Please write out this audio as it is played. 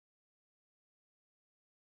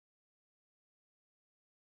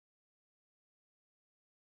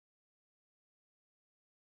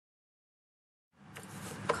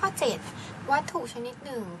7วัตถุชนิดห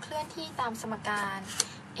นึ่งเคลื่อนที่ตามสมการ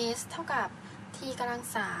s เท่ากับ t กำลัง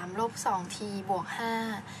3ลบ 2t บวก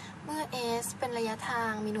 5 เมื่อ s เป็นระยะทา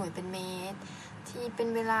งมีหน่วยเป็นเมตร t เป็น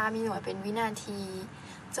เวลามีหน่วยเป็นวินาที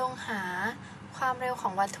จงหาความเร็วขอ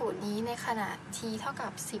งวัตถุนี้ในขณะ t เท่ากั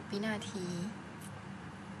บ10วินาที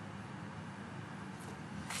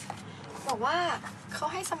บอกว่าเขา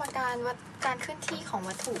ให้สมการการเคลื่อนที่ของ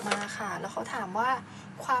วัตถุมาค่ะแล้วเขาถามว่า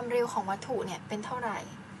ความเร็วของวัตถุเนี่ยเป็นเท่าไหร่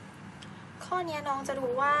ข้อนี้น้องจะ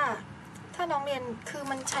รู้ว่าถ้าน้องเรียนคือ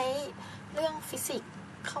มันใช้เรื่องฟิสิกส์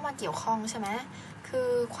เข้ามาเกี่ยวข้องใช่ไหมคือ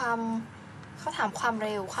เขาถามความเ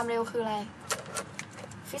ร็วคืออะไร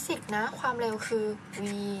ฟิสิกส์นะความเร็วคือ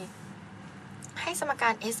v ให้สมกา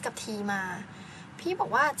ร s กับ t มาพี่บอก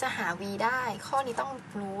ว่าจะหา v ได้ข้อนี้ต้อง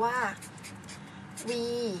รู้ว่า v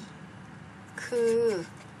คือ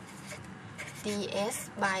ds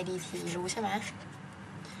by dt รู้ใช่ไหม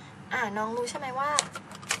น้องรู้ใช่ไหมว่า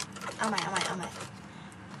เอาใหม่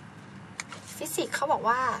ฟิสิกส์เขาบอก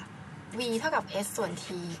ว่า v เท่ากับ s ส่วน t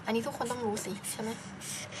อันนี้ทุกคนต้องรู้สิใช่ไหม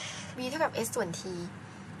v เท่ากับ s ส่วน t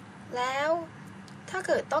แล้วถ้าเ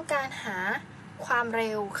กิดต้องการหาความเ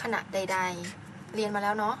ร็วขณะใดๆเรียนมาแ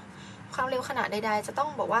ล้วเนาะความเร็วขณะใดๆจะต้อง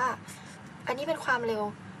บอกว่าอันนี้เป็นความเร็ว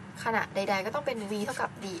ขณะใดๆก็ต้องเป็น v เท่ากับ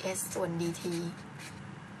ds ส่วน dt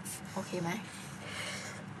โอเคไหม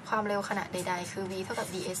ความเร็วขณะใดๆคือ v เท่ากับ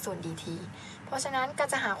ds ส่วน dt เพราะฉะนั้นการ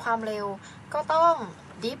จะหาความเร็วก็ต้อง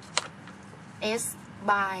dip s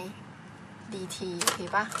by dt โอเค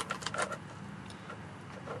ปะ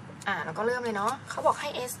เราก็เริ่มเลยเนาะเขาบอกให้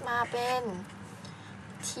s มาเป็น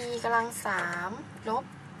t กำลัง3ลบ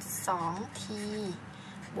 2t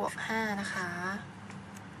บวก 5 นะคะ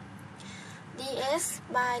ds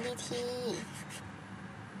by dt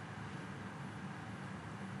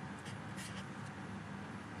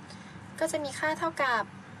ก็จะมีค่าเท่ากับ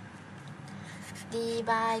d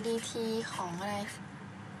by dt ของอะไร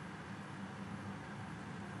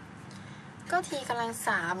ก็ t กำลัง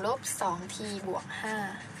3ลบ 2t บวก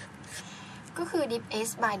 5 ก็คือ dip s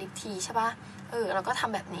by dip t ใช่ปะเราก็ท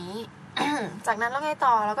ำแบบนี้ จากนั้นเราไง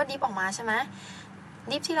ต่อเราก็ดิฟออกมาใช่ไหม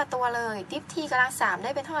ดิฟทีละตัวเลยดิฟ t กำลัง3ไ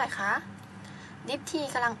ด้เป็นเท่าไหร่คะดิฟ t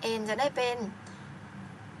กำลัง n จะได้เป็น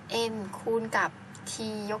n คูณกับ t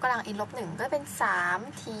ยกกำลัง n ลบ 1ก็เป็น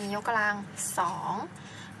 3t ยกกำลัง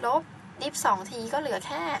2ลบดิฟ 2t ก็เหลือแ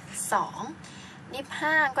ค่2ดิฟ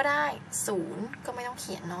 5ก็ได้0ก็ไม่ต้องเ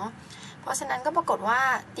ขียนเนาะเพราะฉะนั้นก็ปรากฏว่า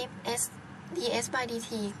ดิฟ ds by dt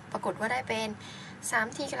ปรากฏว่าได้เป็น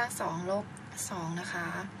 3t กำลัง2ลบ2นะคะ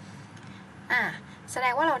แสด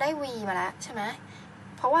งว่าเราได้ v มาแล้วใช่ไหม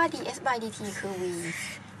เพราะว่า ds by dt คือ v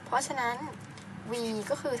เพราะฉะนั้น v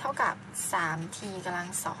ก็คือเท่ากับ 3t กำลัง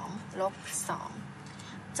2ลบ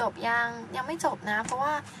2จบยังไม่จบนะเพราะว่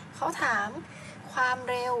าเขาถามความ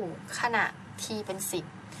เร็วขณะ t เป็น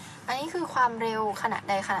10อันนี้คือความเร็วขณะ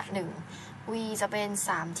ใดขณะหนึ่ง v จะเป็น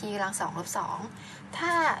 3t กำลัง2ลบ2ถ้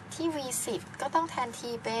าที่ v 10ก็ต้องแทน t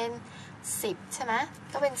เป็น10ใช่ไหม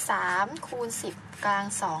ก็เป็น3คูณ10กำลัง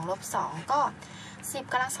2ลบ2ก็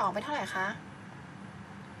10กำลัง2เป็นเท่าไหร่คะ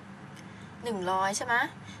100ใช่ไหม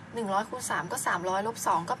100คูณ3ก็300ลบ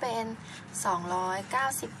2ก็เป็น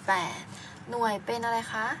298หน่วยเป็นอะไร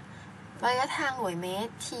คะระยะทางหน่วยเมต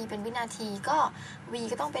ร t เป็นวินาทีก็ v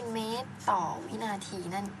ก็ต้องเป็นเมตรต่อวินาที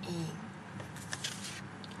นั่นเอง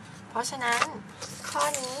เพราะฉะนั้นข้อ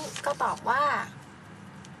นี้ก็ตอบว่า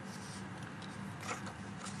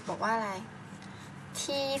บอกว่าอะไร t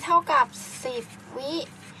เท่ากับ10วิ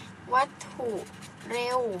วัตถุเ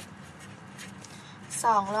ร็ว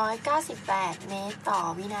298เมตรต่อ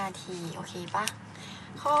วินาทีโอเคปะ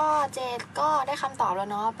ข้อ7ก็ได้คำตอบแล้ว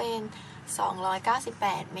เนาะเป็น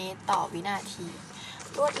298เมตรต่อวินาที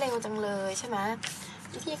รวดเร็วจังเลยใช่ไหม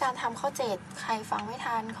วิธีการทำข้อ7ใครฟังไม่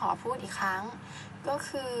ทันขอพูดอีกครั้งก็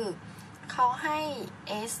คือเขาให้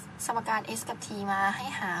s สมการ s กับ t มาให้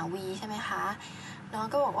หา v ใช่ไหมคะน้อง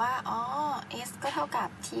ก็บอกว่าs ก็เท่ากับ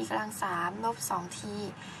t กำลัง3ลบ 2t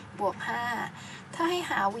บวก 5ถ้าให้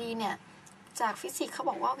หา v เนี่ยจากฟิสิกส์เขา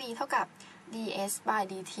บอกว่า v เท่ากับ ds by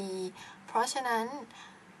dt เพราะฉะนั้น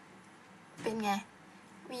เป็นไง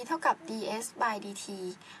v เท่ากับ ds by dt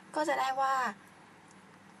ก็จะได้ว่า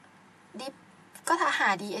ก็ถ้าหา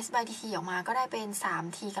ds by dt ออกมาก็ได้เป็น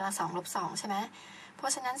 3t กำลัง2ลบ2ใช่ไหมเพรา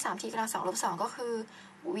ะฉะนั้น 3t กำลัง2ลบ2ก็คือ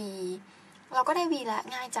v เราก็ได้ v แล้ว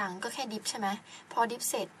ง่ายจังก็แค่ดิฟใช่ไหมพอดิฟ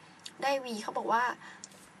เสร็จได้ v เขาบอกว่า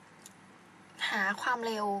หาความ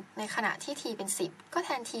เร็วในขณะที่ t เป็น10ก็แท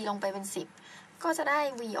น t ลงไปเป็น10ก็จะได้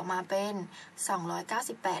v ออกมาเป็น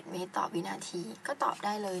298เมตรต่อวินาทีก็ตอบไ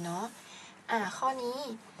ด้เลยเนาะข้อนี้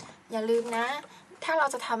อย่าลืมนะถ้าเรา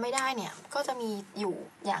จะทำไม่ได้เนี่ยก็จะมีอยู่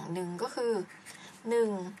อย่างหนึ่งก็คือ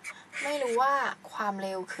1 ไม่รู้ว่าความเ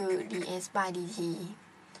ร็วคือ ds by dt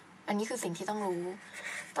อันนี้คือสิ่งที่ต้อง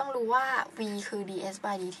รู้ว่า v คือ ds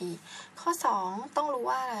by dt ข้อ2ต้องรู้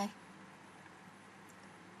ว่าอะไร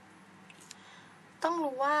ต้อง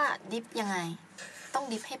รู้ว่าดิฟยังไงต้อง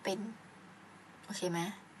ดิฟให้เป็นโอเคไหม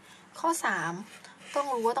ข้อ3ต้อง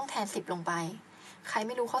รู้ว่าต้องแทน10ลงไปใครไ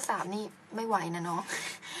ม่รู้ข้อ3นี่ไม่ไหวนะเนาะ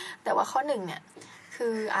แต่ว่าข้อ1เนี่ยคื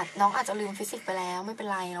อน้องอาจจะลืมฟิสิกส์ไปแล้วไม่เป็น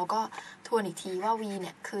ไรเราก็ทวนอีกทีว่า v เ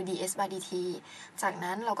นี่ยคือ ds by dt จาก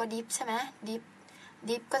นั้นเราก็ดิฟใช่ไหม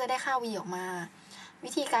ดิฟก็จะได้ค่า v ออกมา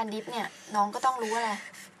วิธีการดิฟเนี่ยน้องก็ต้องรู้อะไร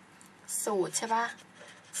สูตรใช่ปะ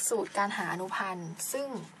สูตรการหาอนุพันธ์ซึ่ง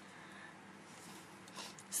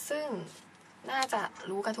น่าจะ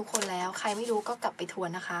รู้กันทุกคนแล้วใครไม่รู้ก็กลับไปทวน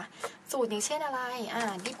นะคะสูตรอย่างเช่นอะไร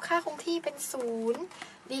ดิฟค่าคงที่เป็น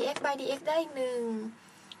0 dx by dx ได้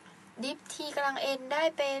1ดิฟ t กำลัง n ได้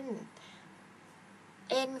เป็น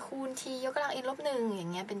n คูณ t ยกกำลัง n ลบ1อย่า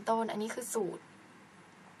งเงี้ยเป็นต้นอันนี้คือสูตร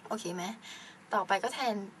โอเคไหมต่อไปก็แท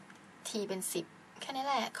น t เป็น10แค่นี้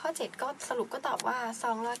แหละข้อ7ก็สรุปก็ตอบว่า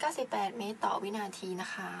298 เมตรต่อวินาทีนะ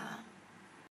คะ